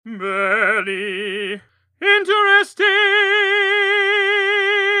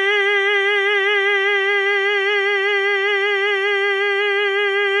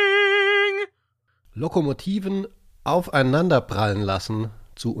Lokomotiven aufeinanderprallen lassen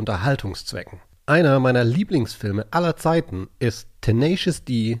zu Unterhaltungszwecken. Einer meiner Lieblingsfilme aller Zeiten ist Tenacious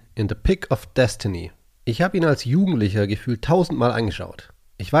D in the Pick of Destiny. Ich habe ihn als Jugendlicher gefühlt 1000-mal angeschaut.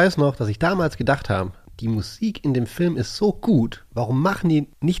 Ich weiß noch, dass ich damals gedacht habe, die Musik in dem Film ist so gut, warum machen die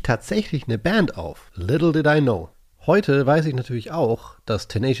nicht tatsächlich eine Band auf? Little did I know. Heute weiß ich natürlich auch, dass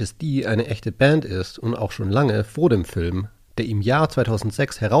Tenacious D eine echte Band ist und auch schon lange vor dem Film, der im Jahr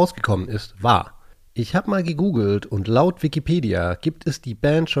 2006 herausgekommen ist, war. Ich habe mal gegoogelt und laut Wikipedia gibt es die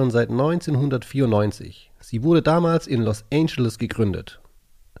Band schon seit 1994. Sie wurde damals in Los Angeles gegründet.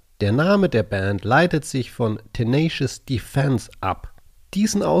 Der Name der Band leitet sich von Tenacious Defense ab.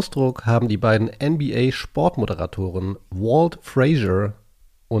 Diesen Ausdruck haben die beiden NBA-Sportmoderatoren Walt Frazier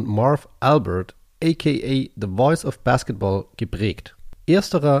und Marv Albert aka The Voice of Basketball geprägt.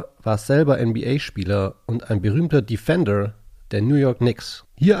 Ersterer war selber NBA-Spieler und ein berühmter Defender der New York Knicks.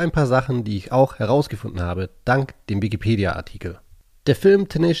 Hier ein paar Sachen, die ich auch herausgefunden habe, dank dem Wikipedia-Artikel. Der Film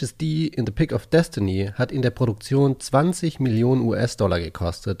Tenacious D in the Pick of Destiny hat in der Produktion 20 Millionen US-Dollar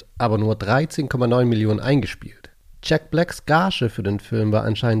gekostet, aber nur 13,9 Millionen eingespielt. Jack Blacks Gage für den Film war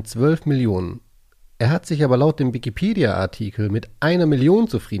anscheinend 12 Millionen. Er hat sich aber laut dem Wikipedia-Artikel mit 1 Million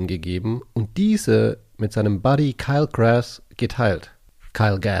zufrieden gegeben und diese mit seinem Buddy Kyle Gass geteilt.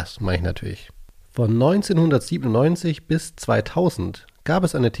 Kyle Gass meine ich natürlich. Von 1997 bis 2000 gab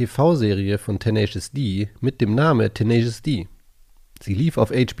es eine TV-Serie von Tenacious D mit dem Namen Tenacious D. Sie lief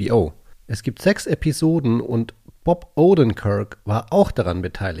auf HBO. Es gibt 6 Episoden und Bob Odenkirk war auch daran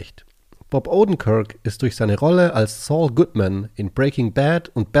beteiligt. Bob Odenkirk ist durch seine Rolle als Saul Goodman in Breaking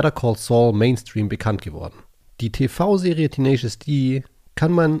Bad und Better Call Saul Mainstream bekannt geworden. Die TV-Serie Tenacious D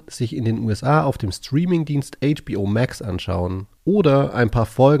kann man sich in den USA auf dem Streamingdienst HBO Max anschauen oder ein paar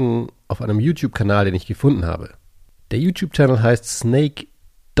Folgen auf einem YouTube-Kanal, den ich gefunden habe. Der YouTube-Channel heißt Snake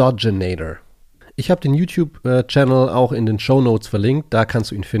Dodgenator. Ich habe den YouTube-Channel auch in den Shownotes verlinkt, da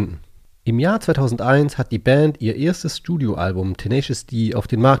kannst du ihn finden. Im Jahr 2001 hat die Band ihr erstes Studioalbum Tenacious D auf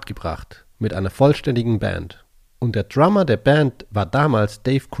den Markt gebracht, mit einer vollständigen Band. Und der Drummer der Band war damals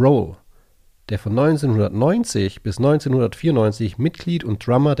Dave Grohl, der von 1990 bis 1994 Mitglied und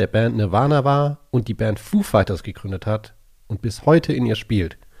Drummer der Band Nirvana war und die Band Foo Fighters gegründet hat und bis heute in ihr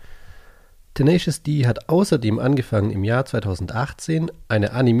spielt. Tenacious D hat außerdem angefangen, im Jahr 2018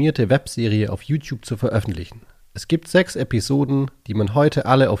 eine animierte Webserie auf YouTube zu veröffentlichen. Es gibt 6 Episoden, die man heute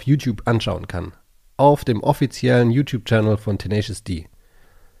alle auf YouTube anschauen kann. Auf dem offiziellen YouTube-Channel von Tenacious D.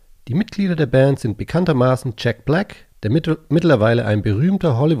 Die Mitglieder der Band sind bekanntermaßen Jack Black, der mittlerweile ein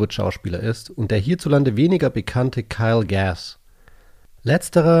berühmter Hollywood-Schauspieler ist, und der hierzulande weniger bekannte Kyle Gass.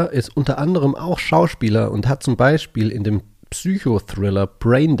 Letzterer ist unter anderem auch Schauspieler und hat zum Beispiel in dem Psychothriller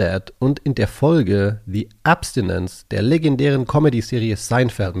Braindead und in der Folge The Abstinence der legendären Comedy-Serie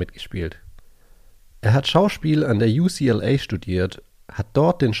Seinfeld mitgespielt. Er hat Schauspiel an der UCLA studiert, hat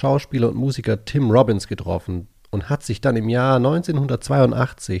dort den Schauspieler und Musiker Tim Robbins getroffen und hat sich dann im Jahr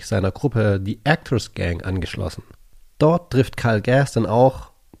 1982 seiner Gruppe The Actors Gang angeschlossen. Dort trifft Kyle Gass dann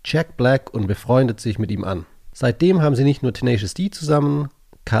auch Jack Black und befreundet sich mit ihm an. Seitdem haben sie nicht nur Tenacious D zusammen,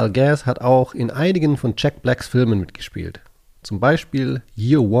 Kyle Gass hat auch in einigen von Jack Blacks Filmen mitgespielt. Zum Beispiel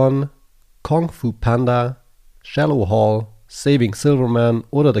Year One, Kung Fu Panda, Shallow Hal, Saving Silverman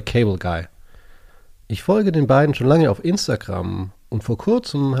oder The Cable Guy. Ich folge den beiden schon lange auf Instagram und vor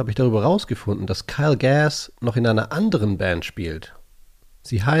kurzem habe ich darüber herausgefunden, dass Kyle Gass noch in einer anderen Band spielt.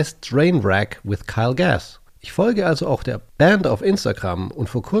 Sie heißt Trainwreck with Kyle Gass. Ich folge also auch der Band auf Instagram und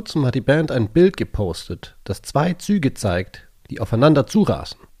vor kurzem hat die Band ein Bild gepostet, das 2 Züge zeigt, die aufeinander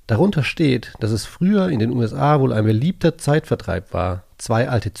zurasen. Darunter steht, dass es früher in den USA wohl ein beliebter Zeitvertreib war, 2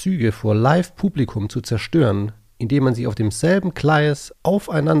 alte Züge vor Live-Publikum zu zerstören, indem man sie auf demselben Gleis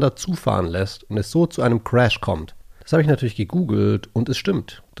aufeinander zufahren lässt und es so zu einem Crash kommt. Das habe ich natürlich gegoogelt und es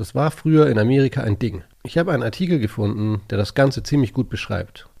stimmt. Das war früher in Amerika ein Ding. Ich habe einen Artikel gefunden, der das Ganze ziemlich gut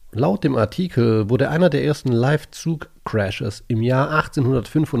beschreibt. Laut dem Artikel wurde einer der ersten Live-Zug-Crashes im Jahr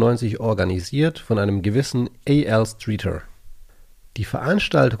 1895 organisiert von einem gewissen A.L. Streeter. Die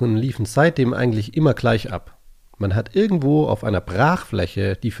Veranstaltungen liefen seitdem eigentlich immer gleich ab. Man hat irgendwo auf einer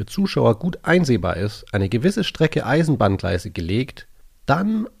Brachfläche, die für Zuschauer gut einsehbar ist, eine gewisse Strecke Eisenbahngleise gelegt.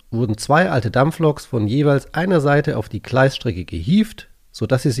 Dann wurden 2 alte Dampfloks von jeweils einer Seite auf die Gleisstrecke gehievt,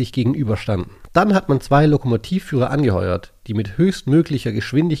 sodass sie sich gegenüberstanden. Dann hat man 2 Lokomotivführer angeheuert, die mit höchstmöglicher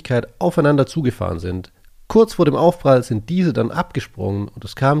Geschwindigkeit aufeinander zugefahren sind. Kurz vor dem Aufprall sind diese dann abgesprungen und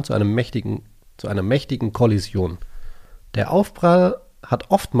es kam zu einer mächtigen Kollision. Der Aufprall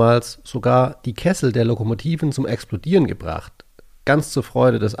hat oftmals sogar die Kessel der Lokomotiven zum Explodieren gebracht. Ganz zur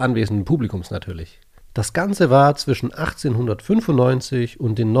Freude des anwesenden Publikums natürlich. Das Ganze war zwischen 1895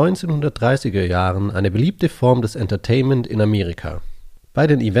 und den 1930er Jahren eine beliebte Form des Entertainment in Amerika. Bei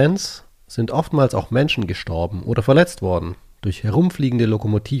den Events sind oftmals auch Menschen gestorben oder verletzt worden durch herumfliegende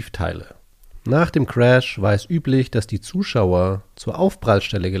Lokomotivteile. Nach dem Crash war es üblich, dass die Zuschauer zur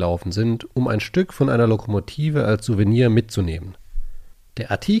Aufprallstelle gelaufen sind, um ein Stück von einer Lokomotive als Souvenir mitzunehmen.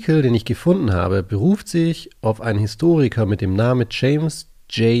 Der Artikel, den ich gefunden habe, beruft sich auf einen Historiker mit dem Namen James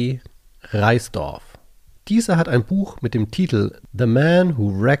J. Reisdorf. Dieser hat ein Buch mit dem Titel The Man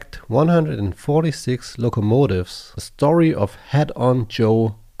Who Wrecked 146 Locomotives, A Story of Head-On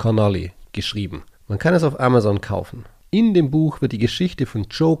Joe Connolly geschrieben. Man kann es auf Amazon kaufen. In dem Buch wird die Geschichte von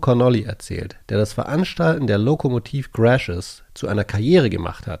Joe Connolly erzählt, der das Veranstalten der Lokomotiv-Crashes zu einer Karriere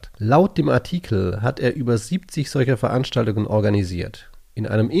gemacht hat. Laut dem Artikel hat er über 70 solcher Veranstaltungen organisiert. In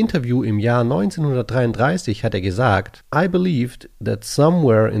einem Interview im Jahr 1933 hat er gesagt: I believed that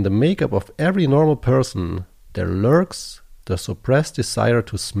somewhere in the makeup of every normal person there lurks the suppressed desire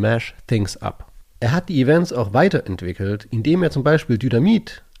to smash things up. Er hat die Events auch weiterentwickelt, indem er zum Beispiel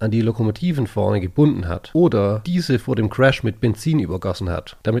Dynamit an die Lokomotiven vorne gebunden hat oder diese vor dem Crash mit Benzin übergossen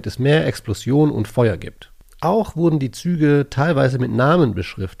hat, damit es mehr Explosion und Feuer gibt. Auch wurden die Züge teilweise mit Namen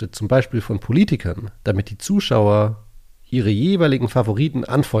beschriftet, zum Beispiel von Politikern, damit die Zuschauer ihre jeweiligen Favoriten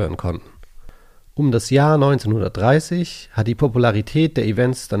anfeuern konnten. Um das Jahr 1930 hat die Popularität der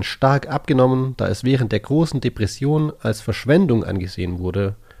Events dann stark abgenommen, da es während der Großen Depression als Verschwendung angesehen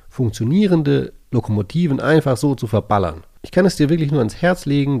wurde, funktionierende Lokomotiven einfach so zu verballern. Ich kann es dir wirklich nur ans Herz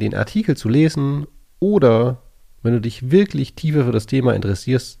legen, den Artikel zu lesen oder, wenn du dich wirklich tiefer für das Thema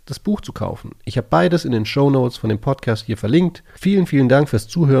interessierst, das Buch zu kaufen. Ich habe beides in den Shownotes von dem Podcast hier verlinkt. Vielen, vielen Dank fürs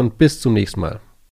Zuhören. Bis zum nächsten Mal.